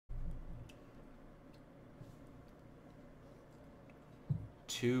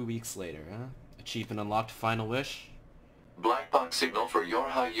2 weeks later, huh? Achievement unlocked, final wish. Black box signal for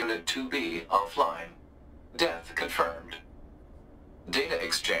Yorha Unit 2B offline. Death confirmed. Data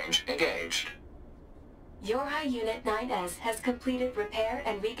exchange engaged. Yorha Unit 9S has completed repair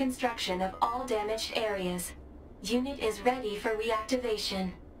and reconstruction of all damaged areas. Unit is ready for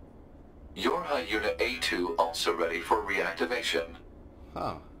reactivation. Yorha Unit A2 also ready for reactivation.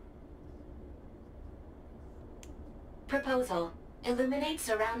 Huh. Proposal. Illuminate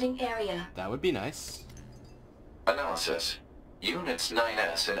surrounding area. That would be nice. Analysis. Units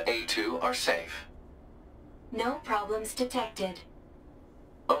 9S and A2 are safe. No problems detected.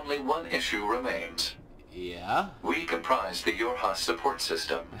 Only one issue remains. Yeah? We comprise the Yorha support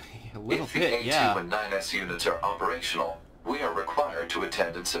system. A little if the bit, A2 yeah. and 9S units are operational, we are required to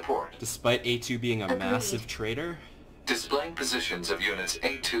attend and support. Despite A2 being a Agreed. massive traitor? Displaying positions of units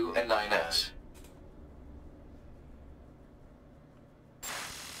A2 and 9S.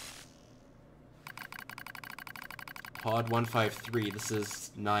 Pod 153, this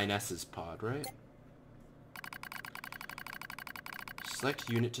is 9S's pod, right? Select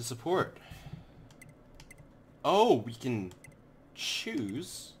unit to support. Oh, we can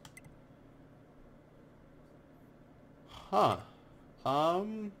choose. Huh.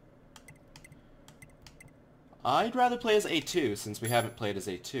 I'd rather play as A2 since we haven't played as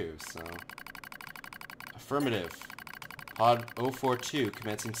A2, so. Affirmative. Pod 042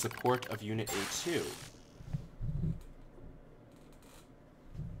 commencing support of unit A2.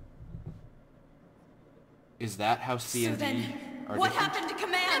 Is that how C and D are different? What happened to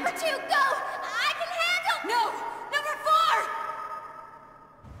command? Number 2, go! I can handle... No! Number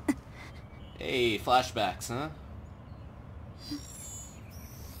 4! Hey, flashbacks, huh?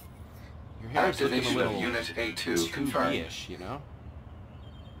 Your hair's looking a Activation little of Unit A2 confirmed. 2D-ish, you know?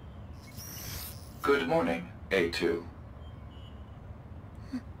 Good morning, A2.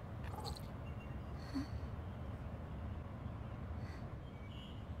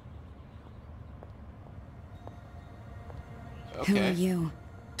 Okay. Who are you?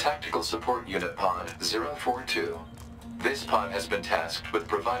 Tactical Support Unit Pod 042. This pod has been tasked with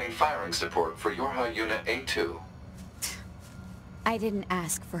providing firing support for Yorha Unit A2. I didn't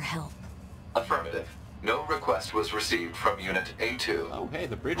ask for help. Affirmative. No request was received from Unit A2. Oh, hey,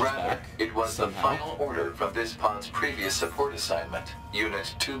 the bridge is Rather, back. it was somehow. the final order from this pod's previous support assignment,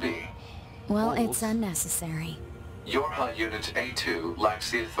 Unit 2B. Well, Oh. it's unnecessary. Yorha Unit A2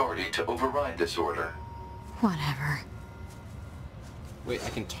 lacks the authority to override this order. Whatever. Wait, I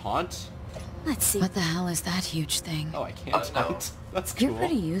can taunt? Let's see. What the hell is that huge thing? Oh, I can't no. taunt. That's cool. You're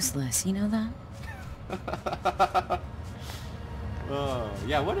pretty useless, you know that? Oh,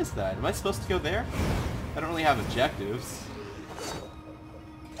 yeah, what is that? Am I supposed to go there? I don't really have objectives.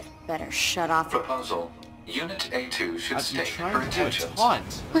 Better shut off. Proposal. Unit A2 should I'm state trying her to do a intentions.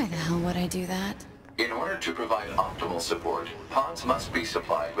 taunt. Why the hell would I do that? In order to provide optimal support, pods must be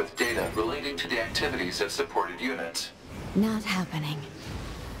supplied with data relating to the activities of supported units. Not happening.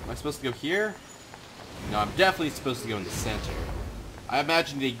 Am I supposed to go here? No, I'm definitely supposed to go in the center. I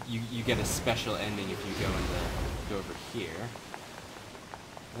imagine that you get a special ending if you go over here.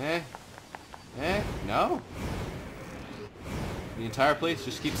 No? The entire place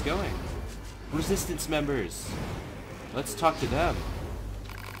just keeps going. Resistance members! Let's talk to them.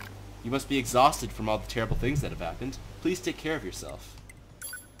 You must be exhausted from all the terrible things that have happened. Please take care of yourself.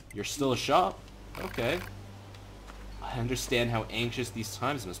 You're still a shop? Okay. I understand how anxious these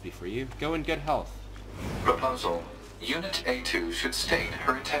times must be for you. Go in good health. Proposal. Unit A2 should state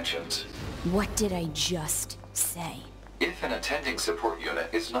her intentions. What did I just say? If an attending support unit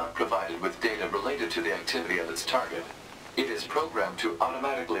is not provided with data related to the activity of its target, it is programmed to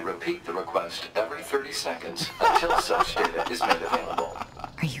automatically repeat the request every 30 seconds until such data is made available.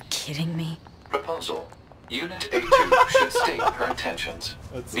 Are you kidding me? Proposal. Unit A2 should state her intentions.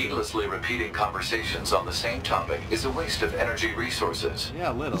 That's Needlessly repeating conversations on the same topic is a waste of energy resources.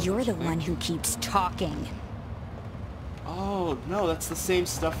 Yeah, a little. You're the don't you one think? who keeps talking. Oh, no, that's the same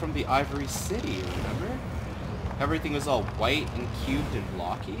stuff from the Ivory City, remember? Everything was all white and cubed and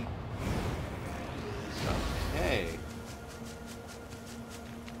blocky. Okay.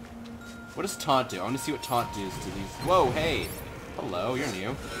 What does taunt do? I want to see what taunt does to these. Whoa, hey! Hello, you're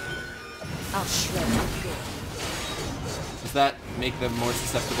new. I'll shred you good. Does that make them more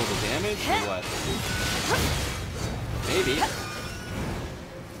susceptible to damage, or what? Maybe. At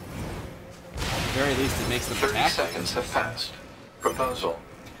the very least, it makes them 30 attack. seconds have passed. Proposal.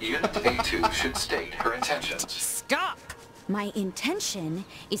 Unit A2 should state her intentions. Stop! My intention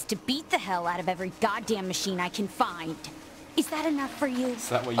is to beat the hell out of every goddamn machine I can find. Is that enough for you? Is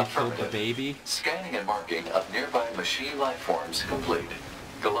that why you killed the Affirmative. baby? Scanning and marking of nearby machine life forms complete.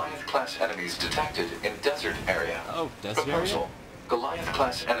 Goliath-class enemies detected in desert area. Oh, desert Proposal. area?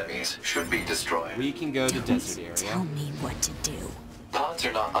 Goliath-class enemies should be destroyed. We can go to desert area. Tell me what to do. Pods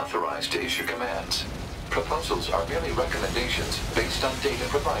are not authorized to issue commands. Proposals are merely recommendations based on data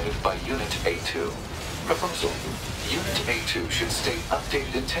provided by Unit A2. Proposal. Unit A2 should state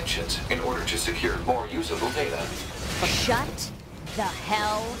updated intentions in order to secure more usable data. Shut the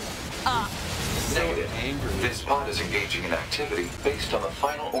hell up. Negative. Angry. This pod is engaging in activity based on the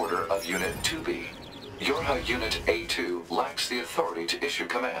final order of Unit 2B. Yorha Unit A2 lacks the authority to issue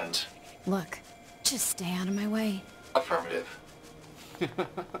commands. Look, just stay out of my way. Affirmative.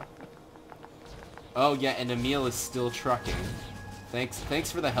 Oh yeah, and Emil is still trucking.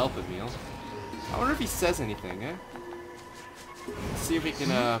 Thanks for the help, Emil. I wonder if he says anything, eh? Let's see if we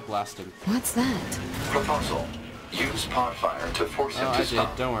can blast him. What's that? Proposal. Use pod fire to force him Oh, to I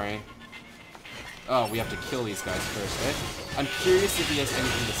stop. did, don't worry. Oh, we have to kill these guys first, eh? I'm curious if he has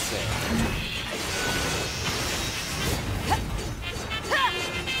anything to say.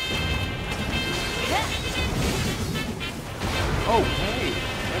 Oh, hey,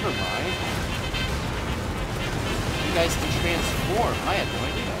 never mind. You guys can transform. I had no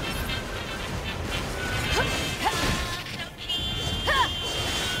idea.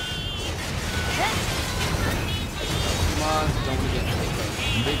 Come on, don't want to get hit by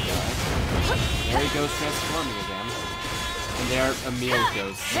the big guy. There he goes transforming again. And there Emil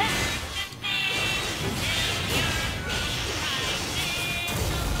goes.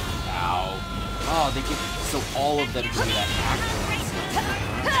 Ow. Oh, they get so all of them can be that active.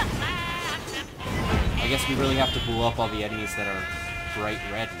 I guess we really have to blow up all the enemies that are bright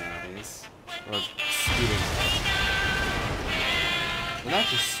red nowadays. Or spewing red. And that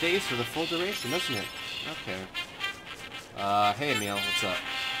just stays for the full duration, doesn't it? Okay. Hey Emil, what's up?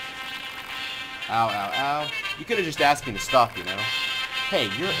 Ow, ow, ow. You could have just asked me to stop, you know? Hey,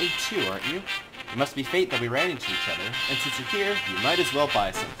 you're A2, aren't you? It must be fate that we ran into each other, and since you're here, you might as well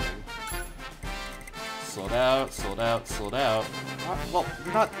buy something. Sold out, sold out, sold out. Well,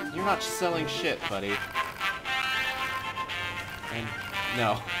 you're not selling shit, buddy. And,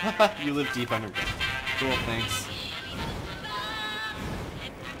 no. You live deep underground. Cool, thanks.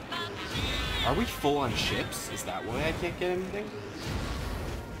 Are we full on chips? Is that why I can't get anything?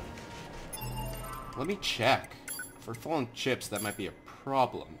 Let me check. If we're full on chips, that might be a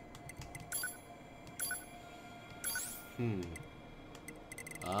problem.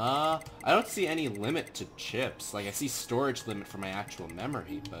 I don't see any limit to chips. Like, I see storage limit for my actual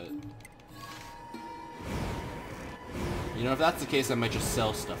memory, but... You know, if that's the case, I might just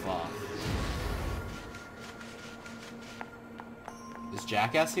sell stuff off. Is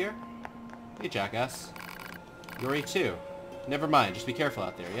Jackass here? Hey, Jackass. You're A2. Never mind, just be careful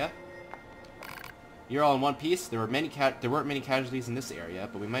out there, yeah? You're all in one piece. There weren't many casualties in this area,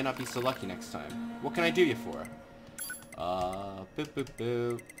 but we might not be so lucky next time. What can I do you for? Boop, boop,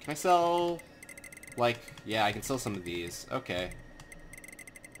 boop. Can I sell... Like, yeah, I can sell some of these. Okay.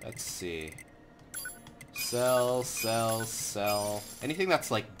 Let's see. Sell, sell, sell. Anything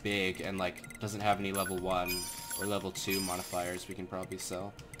that's, like, big and, like, doesn't have any level 1 or level 2 modifiers we can probably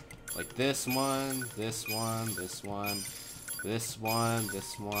sell. Like this one, this one, this one, this one,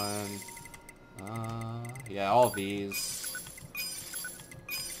 this one. Yeah, all these.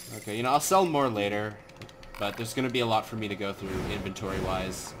 Okay, you know, I'll sell more later, but there's gonna be a lot for me to go through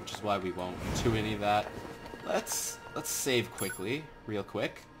inventory-wise, which is why we won't do any of that. Let's save quickly, real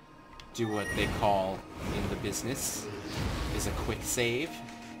quick. Do what they call in the business is a quick save.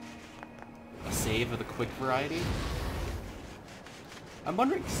 A save of the quick variety. I'm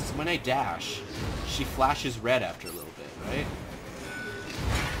wondering, when I dash, she flashes red after a little bit, right?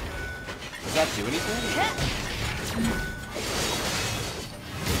 Does that do anything?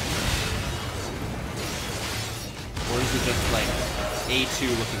 Or is it just like A2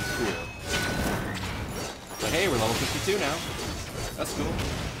 looking cool? But hey, we're level 52 now. That's cool.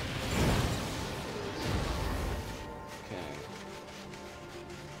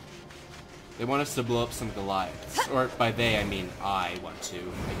 They want us to blow up some Goliaths. Or by they, I mean I want to,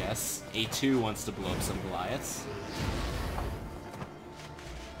 I guess. A2 wants to blow up some Goliaths.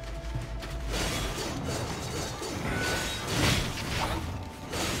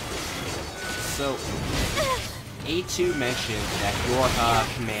 So, A2 mentioned that Yorha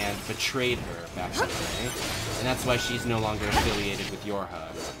command betrayed her back in the day, and that's why she's no longer affiliated with Yorha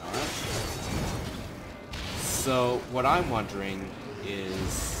and whatnot. So, what I'm wondering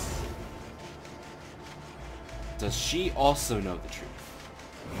is... Does she also know the truth?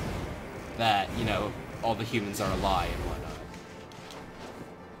 That, you know, all the humans are a lie and whatnot.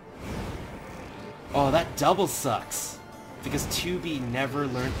 Oh, that double sucks. Because 2B never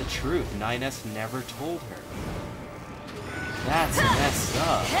learned the truth. 9S never told her. That's messed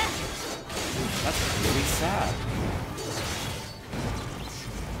up. That's really sad.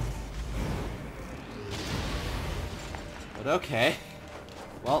 But okay.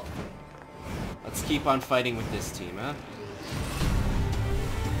 Well, let's keep on fighting with this team, huh?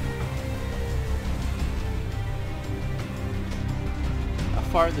 How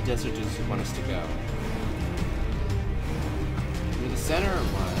far in the desert does it want us to go? Near the center or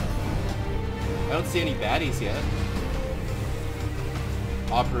what? I don't see any baddies yet.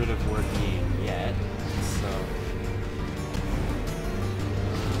 Operative working yet, so...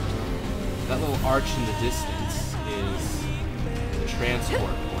 That little arch in the distance is the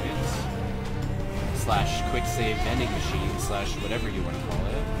transport point, slash quick save vending machine, slash whatever you want to call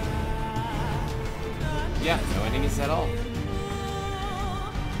it. Yeah, no enemies at all.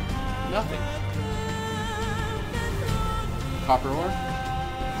 Nothing. Copper ore?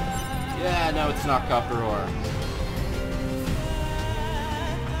 Yeah, no, it's not copper ore.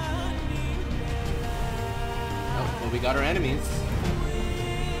 Oh, well, we got our enemies.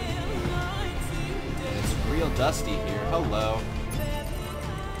 And it's real dusty here. Hello.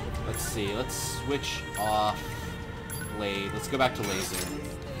 Let's see, let's switch off blade. Let's go back to laser.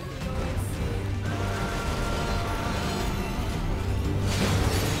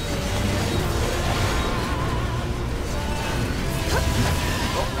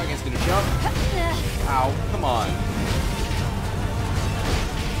 Oh, that guy's gonna jump. Ow, come on.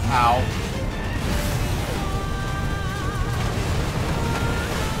 Ow.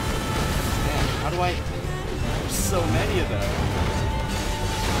 Man, how do I... There's so many of them.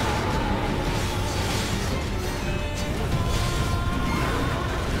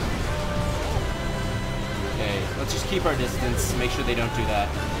 Okay, let's just keep our distance, make sure they don't do that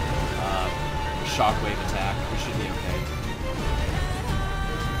shockwave attack. We should be okay.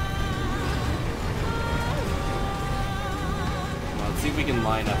 Well, let's see if we can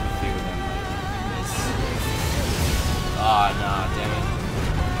line up a few of them like this. Ah, nah, damn it.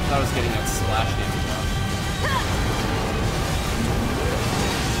 I thought I was getting that splash damage off.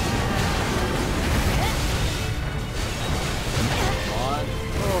 Come on.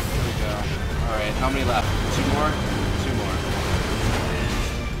 Oh, here we go. Alright, how many left? 2 more? 2 more.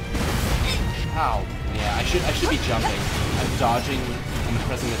 Ow. Yeah, I should be jumping. I'm dodging, I'm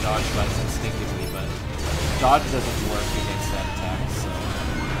pressing the dodge button instinctively, but dodge doesn't work against that attack, so...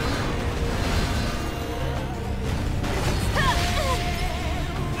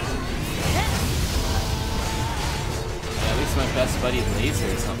 Yeah, at least my best buddy Laser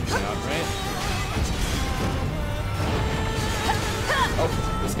is helping me out, right? Oh,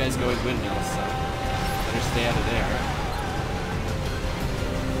 this guy's going windmill, so better stay out of there.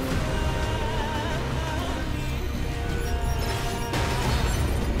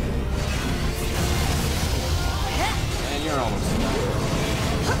 And you're almost done.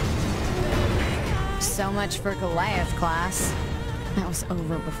 So much for Goliath class. That was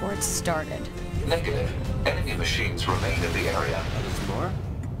over before it started. Negative. Enemy machines remain in the area. There's more?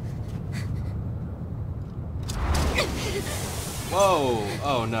 Whoa!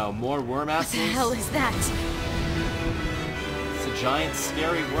 Oh no, more worm assholes? What the hell is that? It's a giant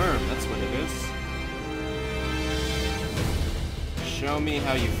scary worm, that's what it is. Show me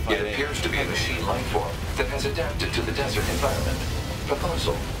how you fight it. It appears to be a machine life form that has adapted to the desert environment.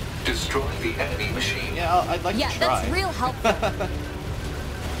 Proposal: destroy the enemy machine. Yeah, I'd like to try. Yeah, that's real helpful.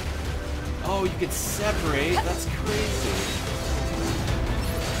 Oh, you can separate? That's crazy.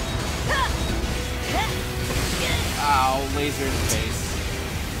 Ow, laser in the face.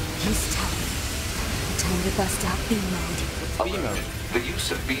 He's tough. Time to bust out B mode. What's B mode? The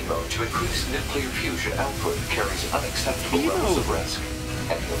use of B mode to increase nuclear fusion output carries unacceptable levels of risk.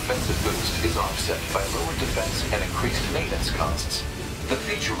 Any offensive boost is offset by lower defense and increased maintenance costs. The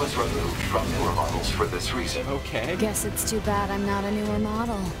feature was removed from newer models for this reason. Okay. Guess it's too bad I'm not a newer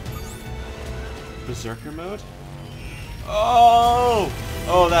model. Berserker mode? Oh!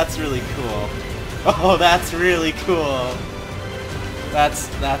 Oh, that's really cool. Oh, that's really cool. That's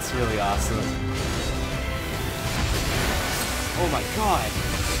really awesome. Oh my god.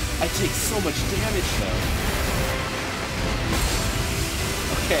 I take so much damage though.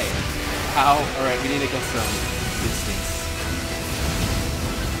 Okay. How? Alright, we need to get some distance.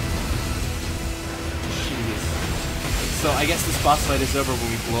 Jeez. So I guess this boss fight is over when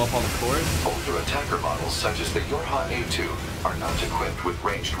we blow up all the cores? Older attacker models such as the Yorha A2 are not equipped with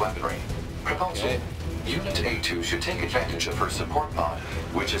ranged weaponry. Proposal: Okay. Unit A2 should take advantage of her support pod,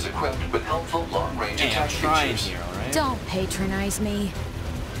 which is equipped with helpful long-range Hey, I'm attack trying features. here, alright? Don't patronize me.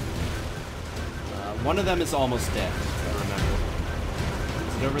 One of them is almost dead, if I remember.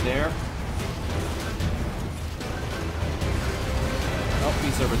 it over there? Oh,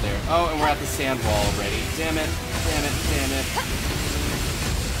 he's over there. Oh, and we're at the sand wall already. Damn it. Damn it. Damn it.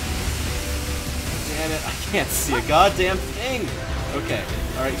 Damn it. I can't see a goddamn thing. Okay.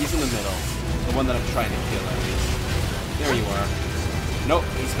 Alright, he's in the middle. The one that I'm trying to kill, at least. There you are. Nope,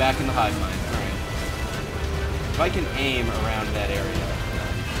 he's back in the hive mind. Alright. If I can aim around that area.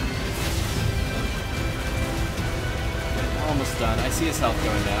 Okay, we're almost done. I see his health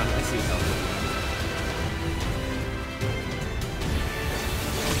going down. I see his health going down.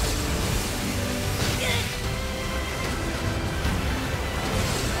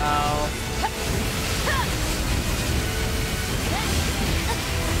 Ow.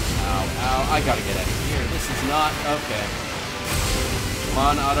 Ow, ow. I gotta get out of here. This is not... Okay. Come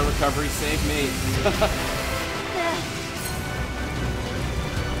on, auto recovery, save me.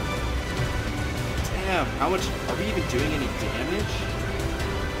 Damn, how much... Are we even doing any damage?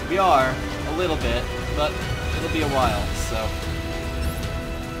 We are. A little bit. But it'll be a while, so...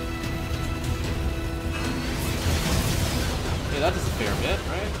 Yeah, that does a fair bit,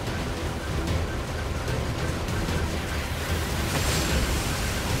 right?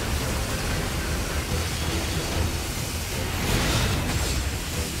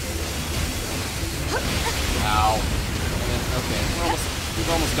 Ow. Okay,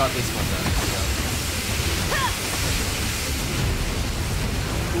 we've almost got this one done.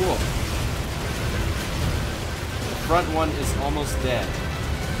 Cool. The front one is almost dead.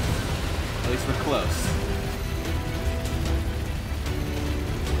 At least we're close.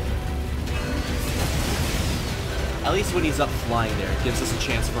 At least when he's up flying there, it gives us a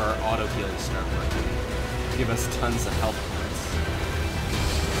chance for our auto heal to start working. Give us tons of health points.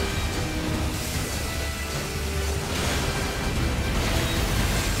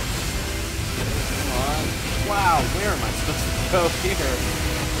 Come on. Wow, where am I supposed to go here?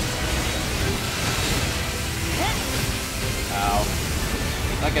 Ow.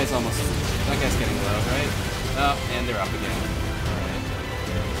 That guy's getting low, right? Oh, and they're up again.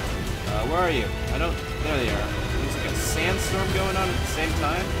 Alright. Where are you? There they are. There's like a sandstorm going on at the same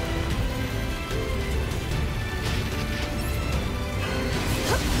time.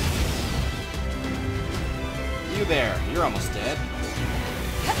 You there. You're almost dead.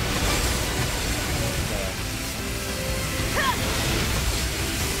 Okay.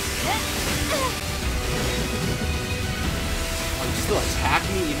 Oh, you still attack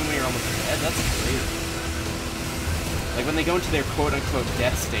me even when you're almost dead? That's crazy. Like when they go into their quote-unquote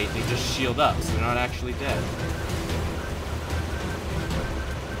death state, they just shield up, so they're not actually dead.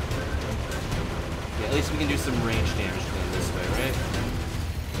 Yeah, at least we can do some range damage to them this way, right?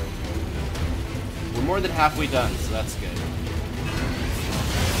 We're more than halfway done, so that's good.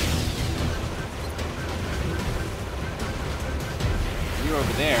 You're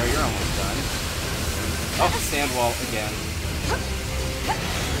over there, you're almost done. Oh, sand wall again.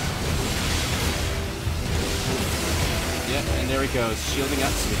 Yep, and there he goes, shielding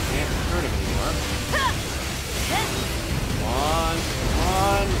up so we can't hurt him anymore. Come on, come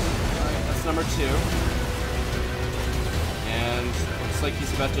on. Alright, that's number 2. And looks like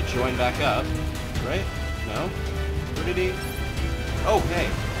he's about to join back up. Right? No? Where did he? Oh, hey.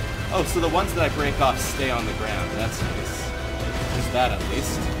 Oh, so the ones that I break off stay on the ground. That's nice. There's that at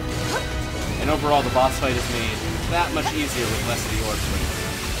least. And overall, the boss fight is made that much easier with less of the orbs running around.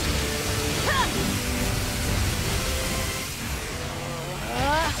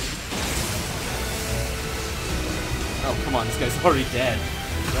 Oh, come on, this guy's already dead.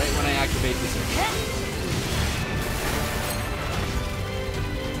 Right when I activate this.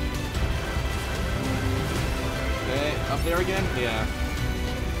 Okay, up there again? Yeah.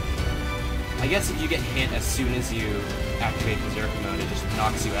 I guess if you get hit as soon as you activate Berserk mode, it just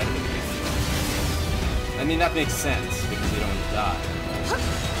knocks you out of the game. I mean, that makes sense, because you don't want to die.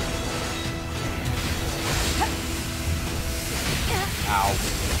 Ow.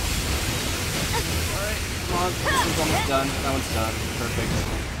 Alright, come on. This one's almost done. That one's done. Perfect.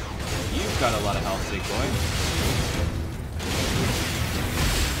 You've got a lot of health, big boy.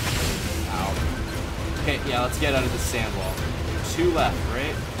 Ow. Okay, yeah, let's get out of the sand wall. 2 left,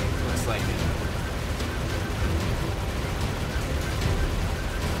 right? Looks like it.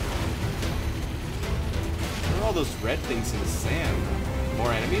 What are all those red things in the sand?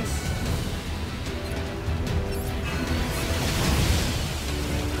 More enemies?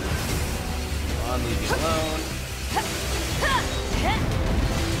 Leave me alone.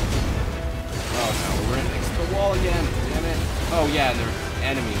 Oh no, we're right next to the wall again. Damn it. Oh yeah, and there are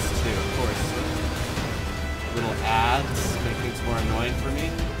enemies too, of course. Little ads make things more annoying for me.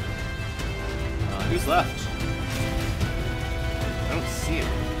 Who's left? I don't see see him.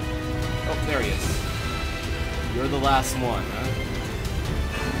 Oh, there he is. You're the last one, huh?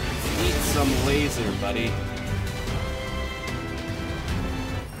 Eat some laser, buddy.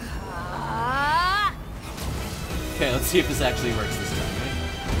 Okay, let's see if this actually works this time, right?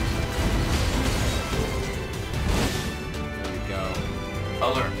 There we go.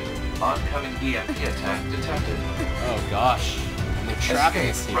 Alert. Oncoming EMP attack detected. Oh gosh. And they're trapping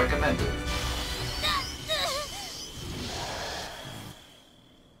us Escape here. recommended.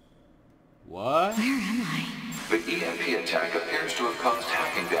 What? Where am I? The EMP attack appears to have caused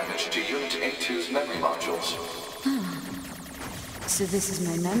hacking damage to Unit A2's memory modules. So this is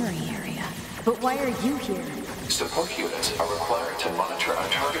my memory area. But why are you here? Support units are required to monitor our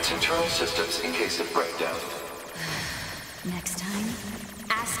target's internal systems in case of breakdown. Next time,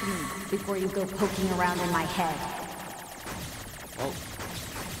 ask me before you go poking around in my head. Well,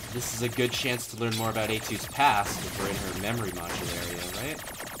 this is a good chance to learn more about A2's past if we're in her memory module area, right?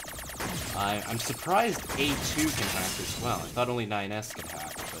 I'm surprised A2 can hack as well. I thought only 9S could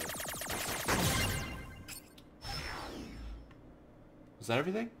hack, but... Was that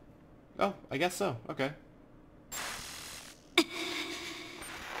everything? Oh, I guess so. Okay.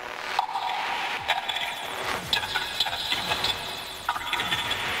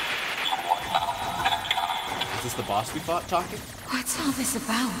 Is this the boss we fought talking? What's all this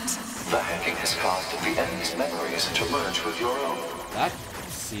about? The hacking has caused the enemy's memories to merge with your own. That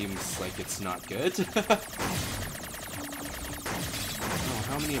seems like it's not good. Oh,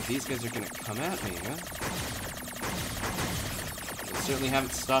 how many of these guys are gonna come at me, huh? They certainly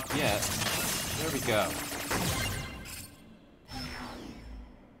haven't stopped yet. There we go.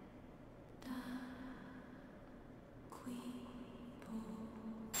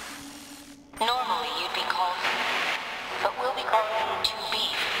 Normally you'd be called, but we'll be calling you 2B.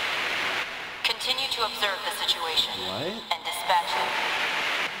 Continue to observe the situation. What? And dispatch them.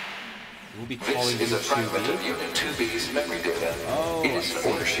 We'll be calling This you is a fragment of 2B? Unit 2B's memory data. Oh, It I is see.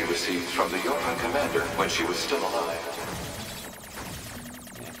 an order she received from the Yorha commander when she was still alive.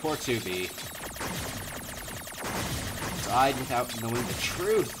 Yeah, poor 2B. Died without knowing the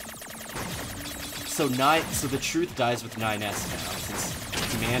truth. So the truth dies with 9S now, since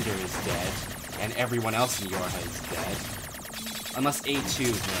Commander is dead, and everyone else in Yorha is dead. Unless A2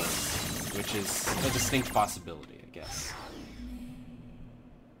 knows, which is a distinct possibility, I guess.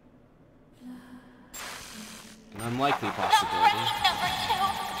 An unlikely possibility. Number 2.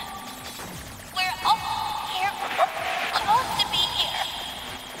 We're all here. Supposed to be here.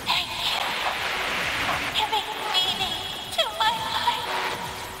 Thank you. Giving meaning to my life.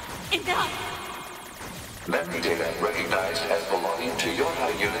 Enough. Memory data recognized as belonging to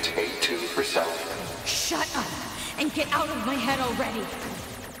Yorha Unit A2 herself. Shut up and get out of my head already.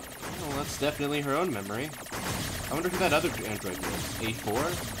 Well, that's definitely her own memory. I wonder who that other android was.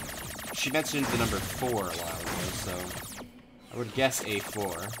 A4? She mentioned the number 4 a while ago, so I would guess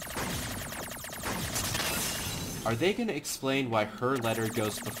A4. Are they going to explain why her letter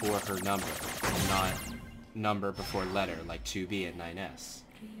goes before her number, and not number before letter, like 2B and 9S?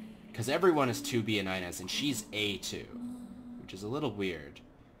 Because everyone is 2B and 9S, and she's A2, which is a little weird.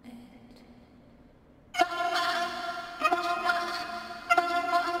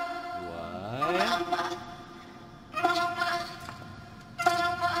 What?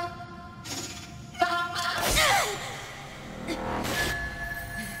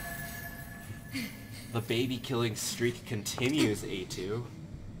 The baby-killing streak continues, A2.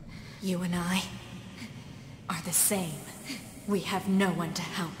 You and I are the same. We have no one to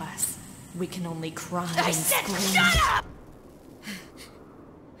help us. We can only cry and scream. Shut up!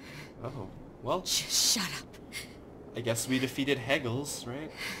 Oh, well, Just shut up. I guess we defeated Heggles,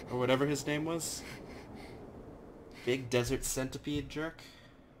 right? Or whatever his name was. Big desert centipede jerk.